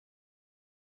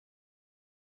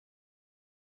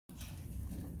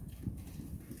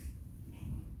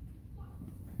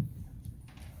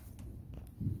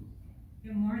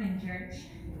Good morning, church.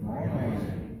 Good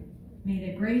morning.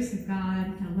 May the grace of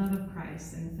God, the love of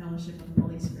Christ, and the fellowship of the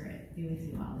Holy Spirit be with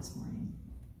you all this morning.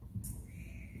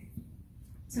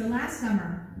 So last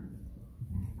summer,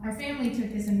 our family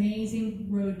took this amazing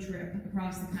road trip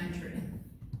across the country.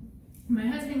 My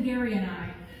husband Gary and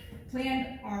I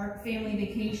planned our family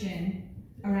vacation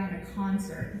around a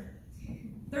concert.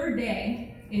 Third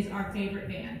day is our favorite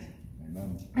band.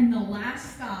 Amen. And the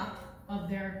last stop of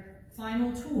their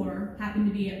final tour happened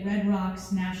to be at Red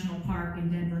Rocks National Park in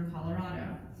Denver,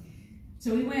 Colorado.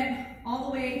 So we went all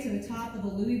the way to the top of the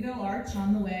Louisville Arch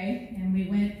on the way, and we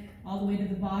went all the way to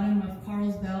the bottom of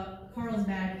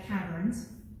Carlsbad Caverns.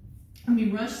 And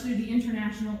we rushed through the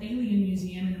International Alien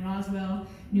Museum in Roswell,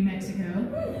 New Mexico.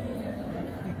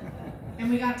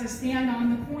 And we got to stand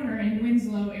on the corner in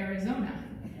Winslow, Arizona.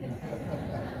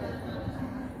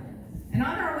 And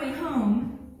on our way home,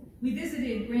 we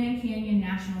visited Grand Canyon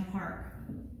National Park.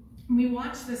 And we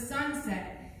watched the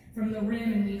sunset from the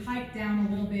rim, and we hiked down a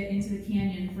little bit into the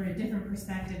canyon for a different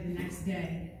perspective the next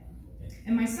day.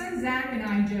 And my son Zach and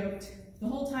I joked the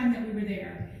whole time that we were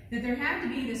there that there had to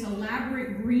be this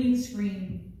elaborate green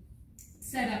screen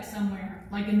set up somewhere,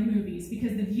 like in the movies,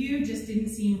 because the view just didn't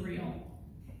seem real.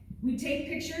 We'd take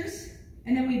pictures,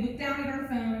 and then we'd look down at our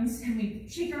phones, and we'd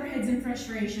shake our heads in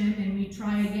frustration, and we'd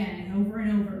try again, and over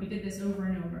and over. We did this over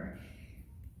and over.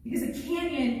 Because the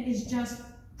canyon is just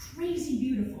crazy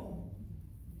beautiful.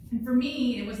 And for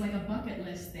me, it was like a bucket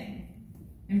list thing.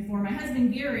 And for my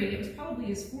husband Gary, it was probably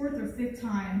his 4th or 5th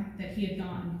time that he had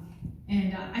gone.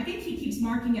 And I think he keeps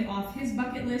marking it off his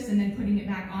bucket list and then putting it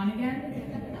back on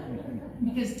again.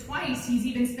 Because twice he's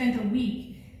even spent a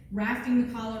week rafting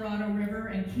the Colorado River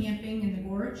and camping in the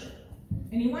gorge.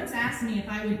 And he once asked me if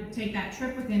I would take that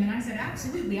trip with him, and I said,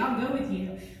 absolutely, I'll go with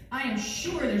you. I am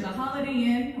sure there's a Holiday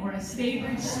Inn or a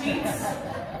Staybridge Suites.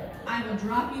 I will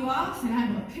drop you off and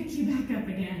I will pick you back up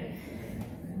again.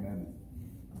 Amen.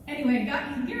 Anyway,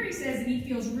 Gary says that he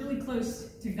feels really close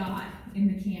to God in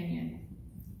the canyon,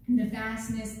 and the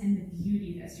vastness and the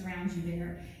beauty that surrounds you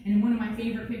there. And in one of my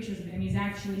favorite pictures of him, he's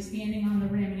actually standing on the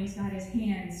rim, and he's got his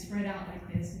hands spread out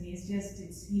like this, and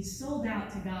he's sold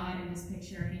out to God in this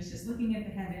picture, and he's just looking at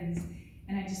the heavens.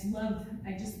 And I just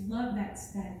love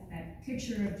that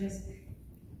picture of just,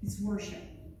 it's worship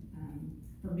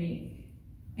for me.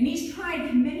 And he's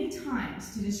tried many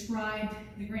times to describe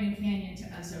the Grand Canyon to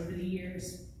us over the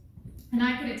years. And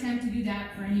I could attempt to do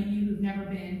that for any of you who've never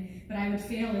been, but I would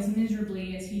fail as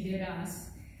miserably as he did us.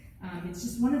 It's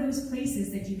just one of those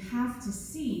places that you have to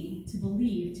see to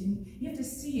believe. You have to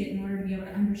see it in order to be able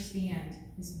to understand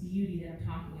this beauty that I'm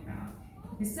talking about.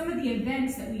 Because some of the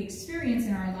events that we experience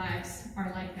in our lives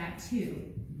are like that too.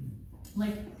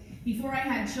 Like before I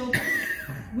had children,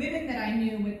 women that I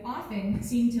knew would often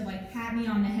seem to like pat me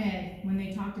on the head when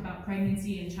they talked about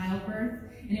pregnancy and childbirth.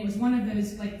 And it was one of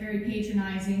those like very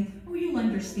patronizing, oh, you'll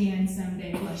understand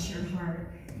someday, bless your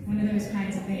heart. One of those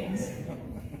kinds of things.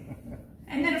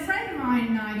 And then a friend of mine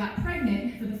and I got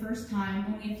pregnant for the first time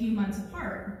only a few months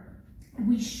apart.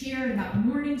 We shared about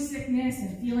morning sickness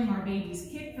and feeling our babies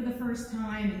kick for the first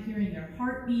time and hearing their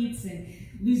heartbeats and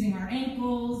losing our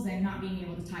ankles and not being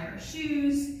able to tie our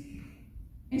shoes.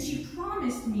 And she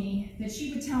promised me that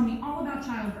she would tell me all about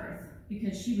childbirth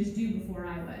because she was due before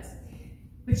I was.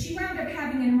 But she wound up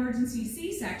having an emergency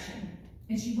C-section,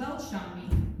 and she welched on me.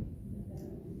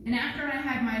 And after I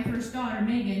had my first daughter,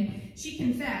 Megan, she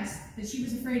confessed that she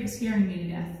was afraid of scaring me to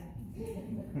death.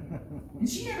 And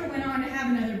she never went on to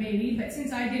have another baby, but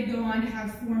since I did go on to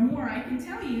have 4 more, I can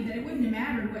tell you that it wouldn't have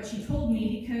mattered what she told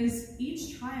me because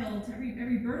each child,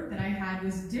 every birth that I had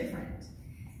was different.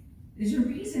 There's a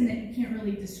reason that you can't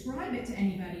really describe it to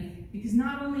anybody, because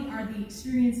not only are the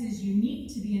experiences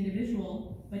unique to the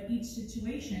individual, but each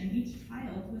situation, each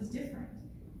child was different.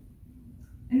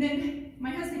 And then my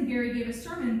husband Gary gave a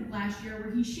sermon last year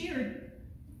where he shared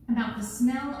about the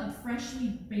smell of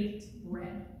freshly baked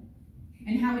bread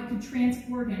and how it could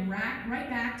transport him right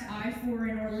back to I-4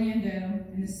 in Orlando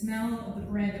and the smell of the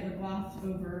bread that would waft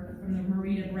over from the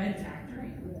Merita bread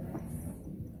factory.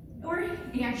 Or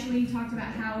he actually talked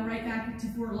about how right back to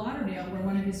Fort Lauderdale, where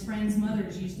one of his friend's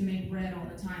mothers used to make bread all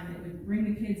the time, that would bring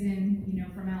the kids in,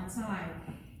 from outside.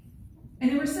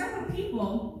 And there were several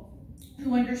people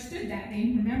who understood that.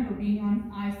 They remember being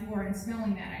on I-4 and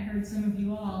smelling that. I heard some of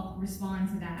you all respond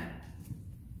to that.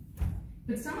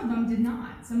 But some of them did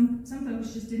not. Some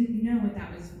folks just didn't know what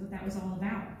that was all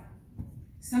about.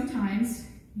 Sometimes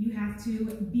you have to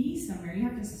be somewhere. You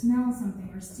have to smell something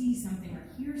or see something or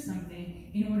hear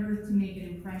something in order to make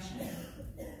an impression.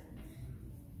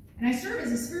 And I serve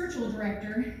as a spiritual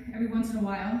director every once in a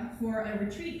while for a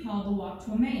retreat called the Walk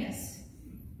to Emmaus.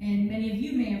 And many of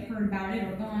you may have heard about it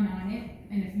or gone on it,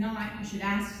 and if not, you should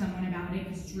ask someone about it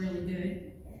because it's really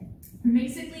good. And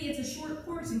basically, it's a short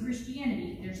course in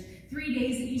Christianity. There's 3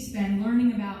 days that you spend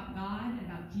learning about God,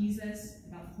 about Jesus,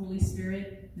 about the Holy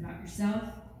Spirit, about yourself.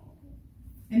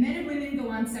 And men and women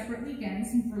go on separate weekends,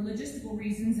 and for logistical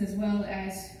reasons as well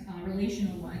as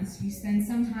relational ones. You spend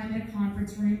some time in a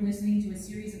conference room listening to a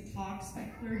series of talks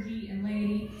by clergy and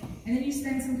laity, and then you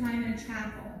spend some time in a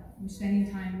chapel. You're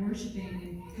spending time worshiping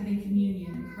and having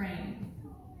communion and praying.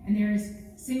 And there's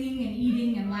singing and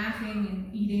eating and laughing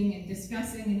and eating and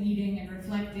discussing and eating and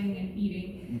reflecting and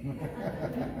eating.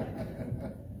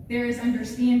 There is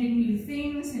understanding new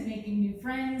things and making new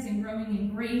friends and growing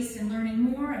in grace and learning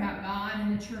more about God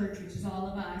and the church, which is all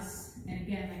of us. And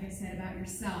again, like I said, about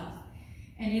yourself.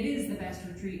 And it is the best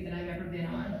retreat that I've ever been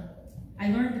on. I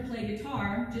learned to play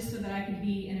guitar just so that I could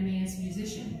be an Emmaus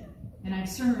musician. And I've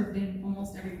served in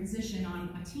almost every position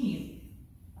on a team.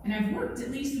 And I've worked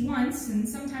at least once and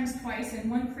sometimes twice, and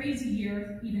one crazy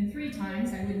year, even 3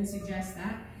 times, I wouldn't suggest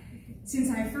that,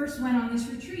 since I first went on this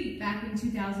retreat back in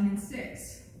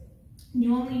 2006. You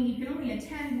can only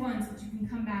attend once, but you can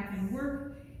come back and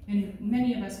work, and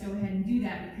many of us go ahead and do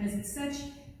that because it's such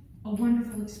a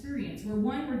wonderful experience. Where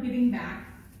one, we're giving back,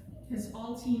 because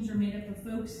all teams are made up of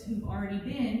folks who've already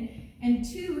been, and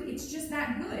 2, it's just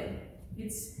that good.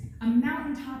 It's a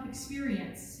mountaintop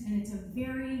experience, and it's a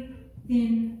very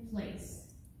thin place.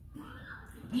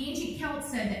 The ancient Celts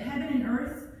said that heaven and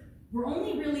earth were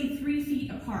only really 3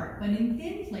 feet apart, but in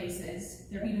thin places,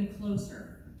 they're even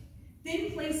closer.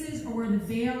 Thin places are where the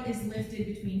veil is lifted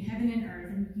between heaven and earth,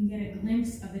 and you can get a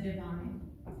glimpse of the divine.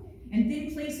 And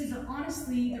thin places are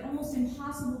honestly, they're almost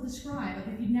impossible to describe.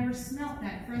 Like if you've never smelt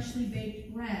that freshly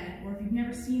baked bread, or if you've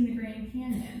never seen the Grand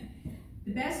Canyon.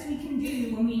 The best we can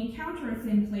do when we encounter a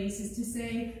thin place is to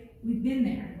say, we've been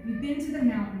there. We've been to the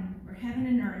mountain where heaven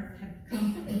and earth have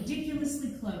come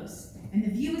ridiculously close, and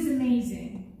the view is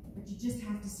amazing, but you just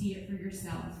have to see it for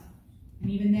yourself.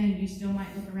 And even then, you still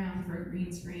might look around for a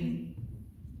green screen.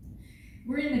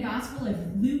 We're in the Gospel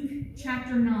of Luke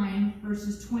chapter 9,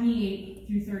 verses 28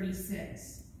 through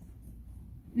 36.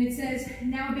 And it says,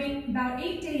 "Now about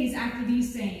 8 days after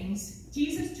these sayings,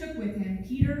 Jesus took with him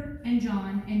Peter and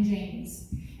John and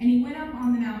James, and he went up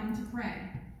on the mountain to pray.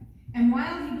 And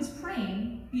while he was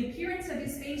praying, the appearance of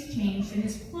his face changed, and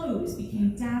his clothes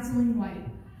became dazzling white.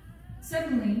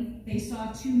 Suddenly, they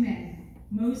saw 2 men,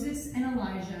 Moses and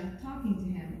Elijah, talking to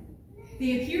him.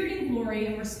 They appeared in glory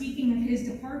and were speaking of his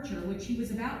departure, which he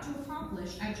was about to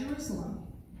accomplish at Jerusalem.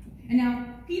 And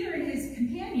now Peter and his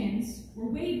companions were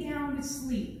weighed down with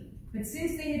sleep, but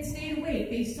since they had stayed awake,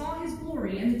 they saw his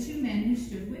glory and the 2 men who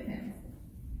stood with him.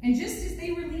 And just as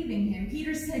they were leaving him,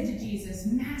 Peter said to Jesus,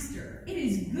 'Master, it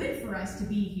is good for us to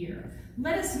be here.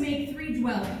 Let us make 3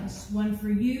 dwellings, one for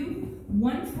you,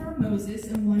 one for Moses,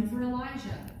 and one for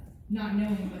Elijah,' not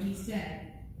knowing what he said.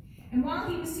 And while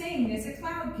he was saying this, a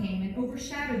cloud came and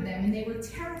overshadowed them, and they were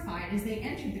terrified as they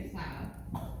entered the cloud.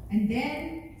 And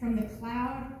then from the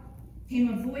cloud came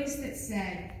a voice that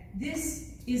said,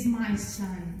 'This is my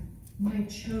son, my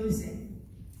chosen.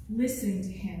 Listen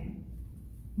to him.'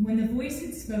 When the voice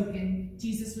had spoken,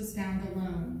 Jesus was found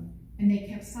alone, and they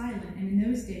kept silent, and in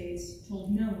those days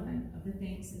told no one of the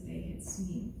things that they had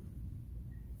seen."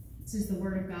 This is the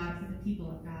word of God for the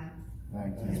people of God.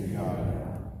 Thanks be to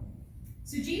God.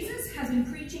 So Jesus has been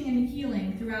preaching and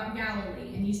healing throughout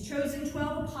Galilee, and he's chosen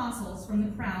 12 apostles from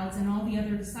the crowds and all the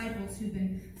other disciples who've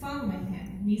been following him.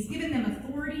 And he's given them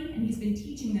authority, and he's been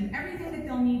teaching them everything that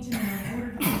they'll need to know in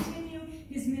order to continue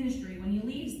his ministry when he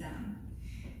leaves them.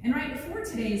 And right before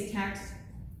today's text,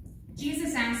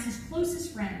 Jesus asks his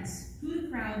closest friends who the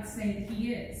crowds say that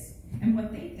he is and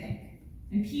what they think.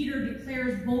 And Peter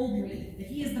declares boldly that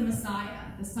he is the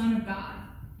Messiah, the Son of God.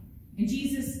 And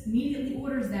Jesus immediately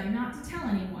orders them not to tell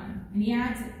anyone. And he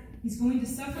adds that he's going to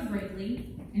suffer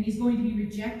greatly, and he's going to be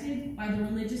rejected by the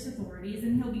religious authorities,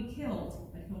 and he'll be killed,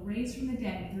 but he'll rise from the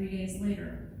dead 3 days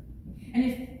later. And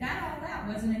if all that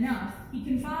wasn't enough, he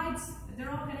confides that they're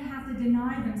all going to have to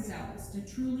deny themselves to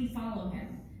truly follow him.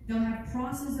 They'll have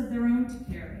crosses of their own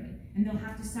to carry, and they'll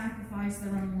have to sacrifice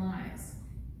their own lives.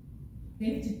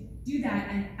 They have to do that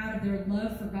out of their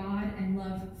love for God and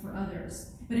love for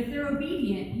others. But if they're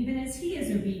obedient, even as he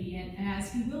is obedient, and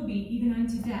as he will be, even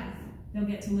unto death, they'll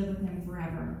get to live with him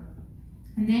forever.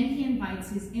 And then he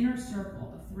invites his inner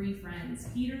circle of 3 friends,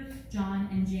 Peter, John,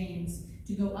 and James,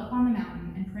 to go up on the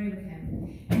mountain and pray with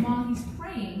him. And while he's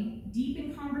praying, deep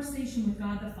in conversation with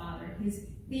God the Father, his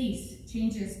face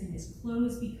changes and his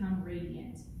clothes become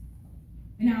radiant.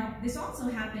 And now, this also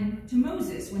happened to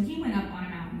Moses when he went up on a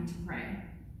mountain to pray.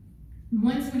 And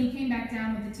once when he came back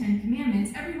down with the 10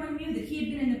 Commandments, everyone knew that he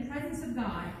had been in the presence of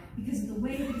God because of the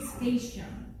way that his face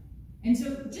shone. And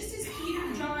so just as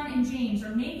Peter, John, and James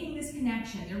are making this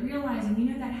connection, they're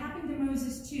realizing, that happened to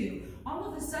Moses too. All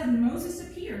of a sudden, Moses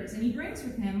appears, and he brings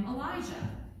with him Elijah.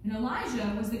 And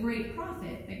Elijah was the great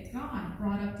prophet that God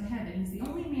brought up to heaven. He's the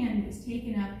only man who was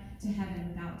taken up to heaven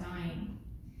without dying.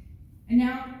 And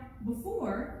now,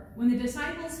 before, when the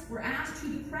disciples were asked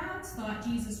who the crowds thought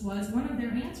Jesus was, one of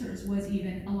their answers was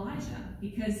even Elijah,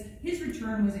 because his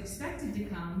return was expected to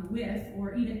come with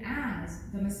or even as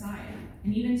the Messiah.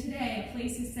 And even today, a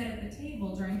place is set at the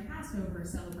table during Passover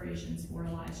celebrations for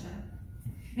Elijah.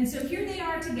 And so here they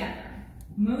are together,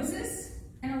 Moses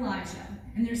and Elijah,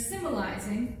 and they're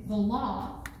symbolizing the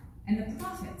law and the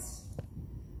prophets.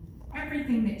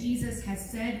 Everything that Jesus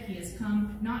has said he has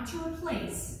come not to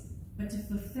replace, but to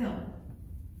fulfill.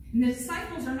 And the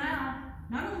disciples are now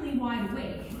not only wide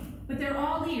awake, but they're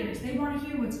all ears. They want to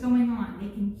hear what's going on. They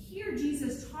can hear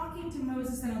Jesus talking to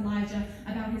Moses and Elijah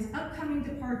about his upcoming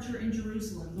departure in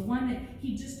Jerusalem, the one that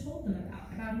he just told them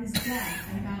about his death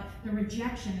and about the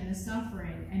rejection and the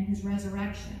suffering and his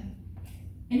resurrection.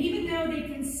 And even though they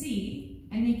can see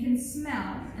and they can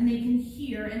smell and they can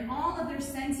hear and all of their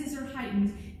senses are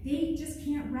heightened, they just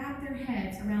can't wrap their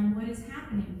heads around what is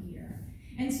happening here.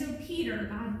 And so Peter,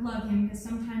 God love him, because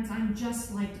sometimes I'm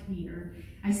just like Peter.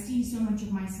 I see so much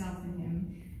of myself in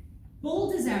him.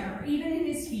 Bold as ever, even in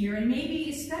his fear, and maybe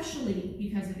especially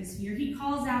because of his fear, he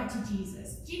calls out to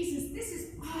Jesus. Jesus, this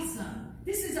is awesome.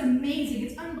 This is amazing.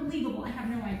 It's unbelievable. I have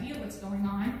no idea what's going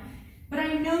on, but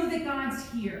I know that God's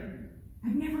here.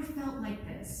 I've never felt like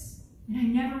this, and I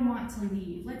never want to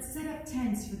leave. Let's set up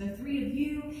tents for the 3 of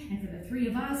you and for the 3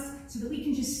 of us so that we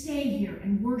can just stay here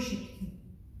and worship him.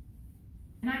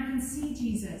 And I can see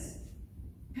Jesus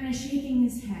kind of shaking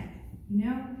his head,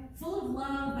 full of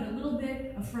love, but a little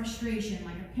bit of frustration,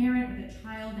 like a parent with a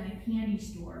child in a candy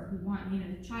store who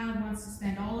the child wants to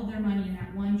spend all of their money in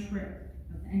that one trip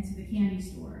into the candy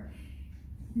store.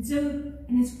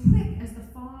 And as quick as the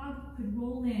fog could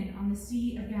roll in on the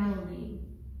Sea of Galilee,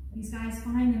 these guys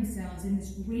find themselves in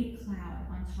this great cloud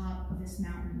on top of this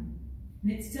mountain.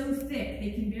 And it's so thick,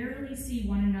 they can barely see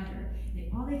one another.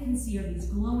 All they can see are these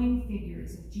glowing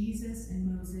figures of Jesus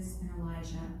and Moses and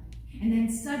Elijah. And then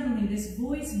suddenly this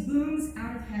voice booms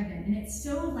out of heaven, and it's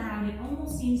so loud it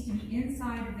almost seems to be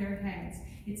inside of their heads.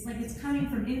 It's like it's coming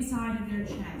from inside of their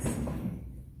chest.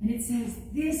 And it says,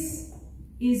 "This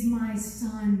is my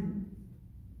Son,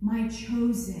 my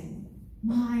chosen,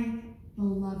 my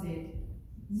beloved.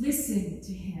 Listen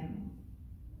to him."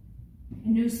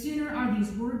 And no sooner are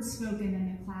these words spoken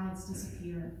than the clouds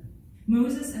disappear.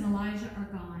 Moses and Elijah are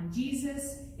gone.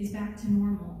 Jesus is back to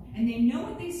normal. And they know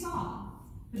what they saw,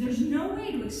 but there's no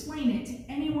way to explain it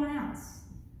to anyone else.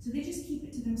 So they just keep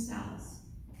it to themselves.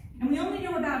 And we only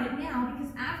know about it now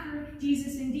because after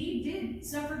Jesus indeed did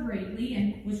suffer greatly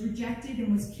and was rejected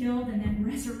and was killed and then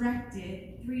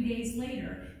resurrected 3 days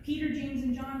later, Peter, James,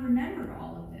 and John remembered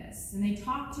all of this. And they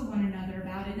talked to one another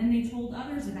about it, and then they told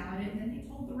others about it, and then they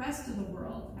told the rest of the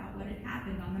world about what had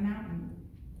happened on the mountain.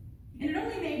 And it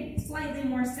only made slightly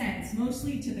more sense,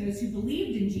 mostly to those who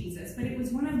believed in Jesus, but it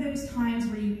was one of those times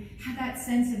where you have that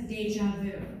sense of deja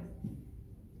vu.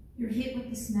 You're hit with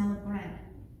the smell of bread,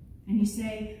 and you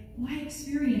say, "Well, I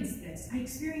experienced this. I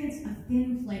experienced a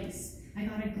thin place. I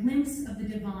got a glimpse of the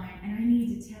divine, and I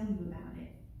need to tell you about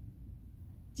it."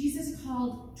 Jesus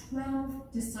called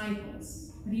 12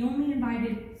 disciples, but he only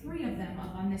invited 3 of them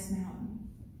up on this mountain.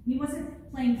 And he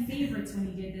wasn't playing favorites when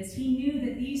he did this. He knew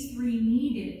that these 3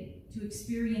 needed to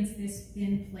experience this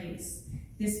thin place,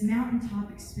 this mountaintop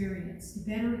experience, to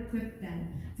better equip them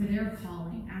for their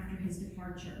calling after his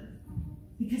departure.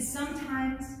 Because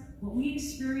sometimes what we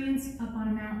experience up on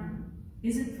a mountain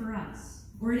isn't for us,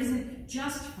 or it isn't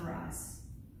just for us.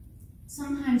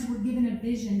 Sometimes we're given a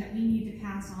vision that we need to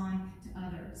pass on to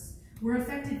others. We're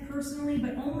affected personally,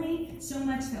 but only so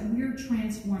much that we're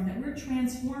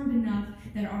transformed enough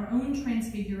that our own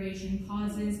transfiguration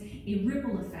causes a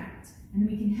ripple effect, and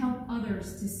we can help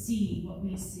others to see what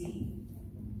we see.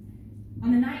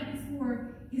 On the night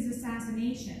before his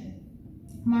assassination,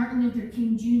 Martin Luther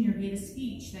King Jr. gave a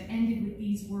speech that ended with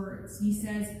these words. He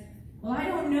says, "Well, I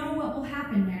don't know what will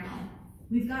happen now.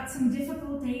 We've got some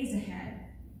difficult days ahead,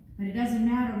 but it doesn't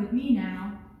matter with me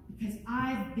now because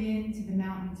I've been to the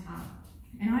mountaintop,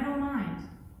 and I don't mind.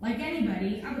 Like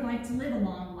anybody, I would like to live a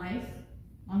long life.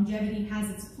 Longevity has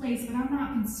its place, but I'm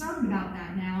not concerned about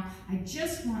that now. I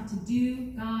just want to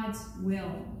do God's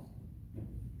will.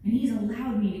 And he's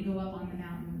allowed me to go up on the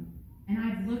mountain and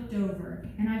I've looked over,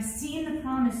 and I've seen the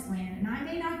promised land, and I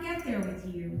may not get there with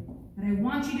you, but I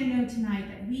want you to know tonight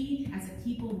that we as a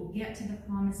people will get to the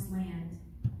promised land.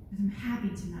 Because I'm happy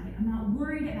tonight. I'm not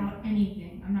worried about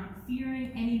anything. I'm not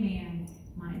fearing any man.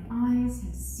 My eyes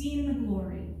have seen the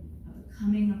glory of the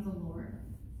coming of the Lord.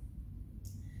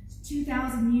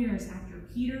 2,000 years after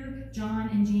Peter, John,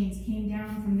 and James came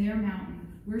down from their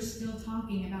mountain, we're still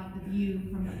talking about the view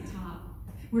from the top.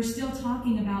 We're still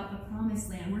talking about the promised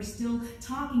land. We're still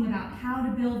talking about how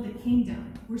to build the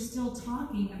kingdom. We're still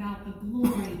talking about the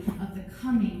glory of the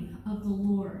coming of the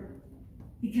Lord.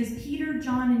 Because Peter,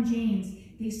 John, and James,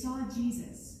 they saw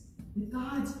Jesus with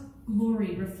God's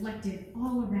glory reflected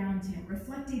all around him,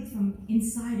 reflected from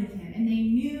inside of him. And they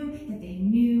knew that they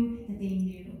knew that they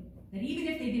knew that even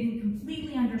if they didn't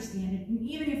completely understand it, and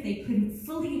even if they couldn't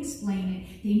fully explain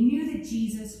it, they knew that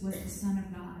Jesus was the Son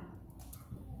of God.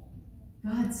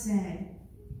 God said,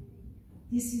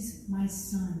 "This is my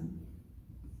Son,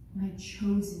 my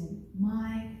chosen,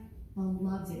 my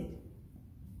beloved.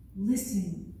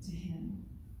 Listen to him."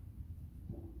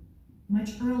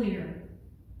 Much earlier,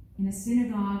 in a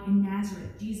synagogue in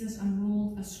Nazareth, Jesus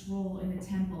unrolled a scroll in the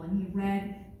temple, and he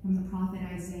read from the prophet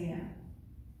Isaiah.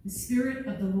 "The Spirit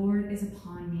of the Lord is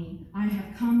upon me. I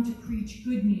have come to preach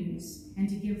good news and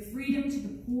to give freedom to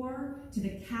the poor, to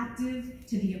the captive,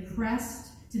 to the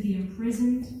oppressed, to the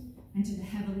imprisoned, and to the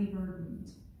heavily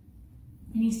burdened."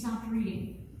 And he stopped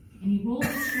reading, and he rolled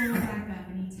the scroll back up,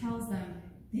 and he tells them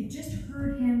they've just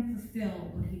heard him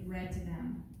fulfill what he read to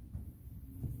them.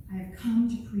 "I have come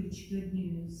to preach good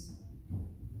news,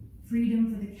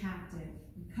 freedom for the captive,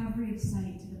 recovery of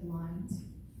sight to the blind."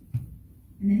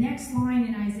 And the next line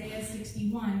in Isaiah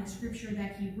 61, the scripture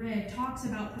that he read, talks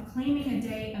about proclaiming a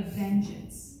day of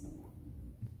vengeance.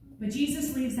 But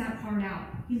Jesus leaves that part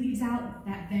out. He leaves out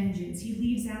that vengeance. He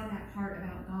leaves out that part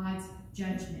about God's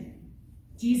judgment.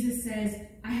 Jesus says,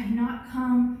 "I have not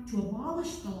come to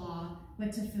abolish the law,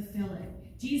 but to fulfill it."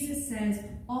 Jesus says,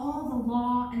 all the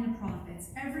law and the prophets,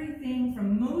 everything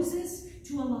from Moses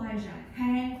to Elijah,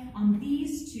 hang on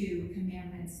these two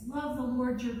commandments. Love the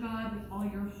Lord your God with all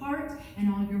your heart and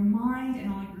all your mind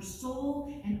and all your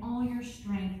soul and all your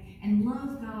strength. And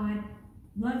love God,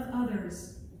 love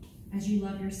others as you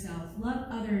love yourself. Love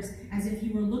others as if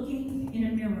you were looking in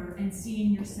a mirror and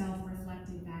seeing yourself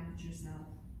reflected back at yourself.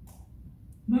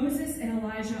 Moses and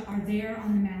Elijah are there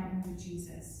on the mountain with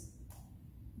Jesus.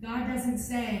 God doesn't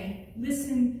say,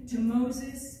 "Listen to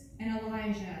Moses and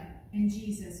Elijah and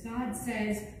Jesus." God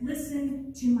says,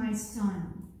 "Listen to my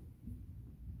Son.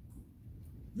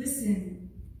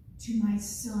 Listen to my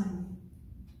Son."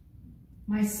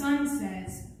 My Son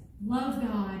says, "Love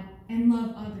God and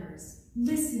love others.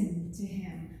 Listen to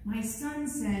him." My Son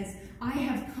says, "I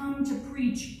have come to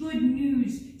preach good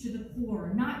news to the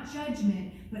poor, not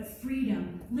judgment, but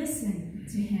freedom. Listen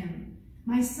to him."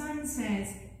 My Son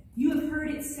says, "You have heard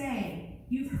it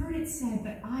said,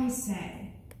 but I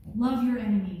say, love your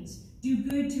enemies, do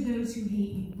good to those who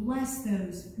hate you, bless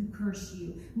those who curse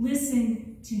you.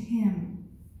 Listen to him."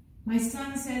 My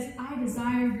Son says, "I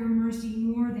desire your mercy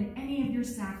more than any of your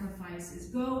sacrifices.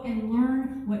 Go and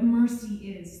learn what mercy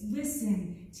is.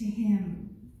 Listen to him."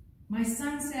 My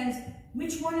Son says,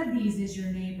 "Which one of these is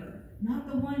your neighbor? Not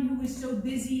the one who was so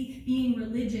busy being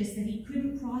religious that he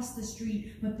couldn't cross the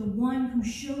street, but the one who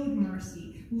showed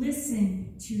mercy.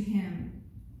 Listen to him."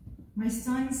 My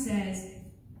Son says,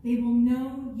 "They will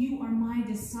know you are my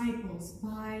disciples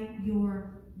by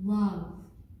your love.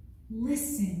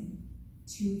 Listen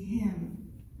to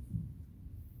him."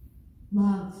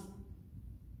 Love.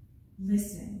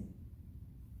 Listen.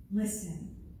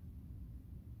 Listen.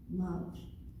 Love.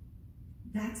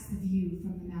 That's the view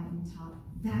from the mountaintop.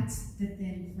 That's the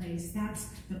thin place. That's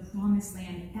the promised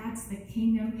land. That's the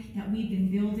kingdom that we've been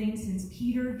building since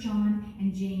Peter, John,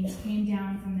 and James came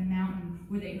down from the mountain,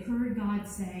 where they heard God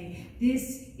say,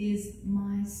 "This is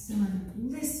my Son.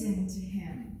 Listen to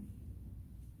him."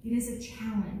 It is a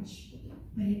challenge,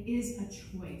 but it is a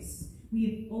choice.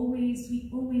 We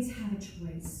always have a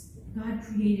choice. God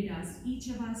created us, each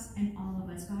of us and all of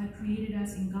us. God created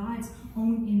us in God's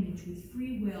own image with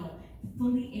free will,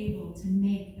 fully able to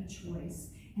make a choice.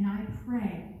 And I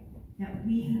pray that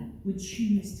we would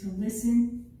choose to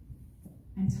listen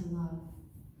and to love.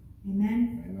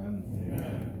 Amen? Amen.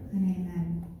 Amen.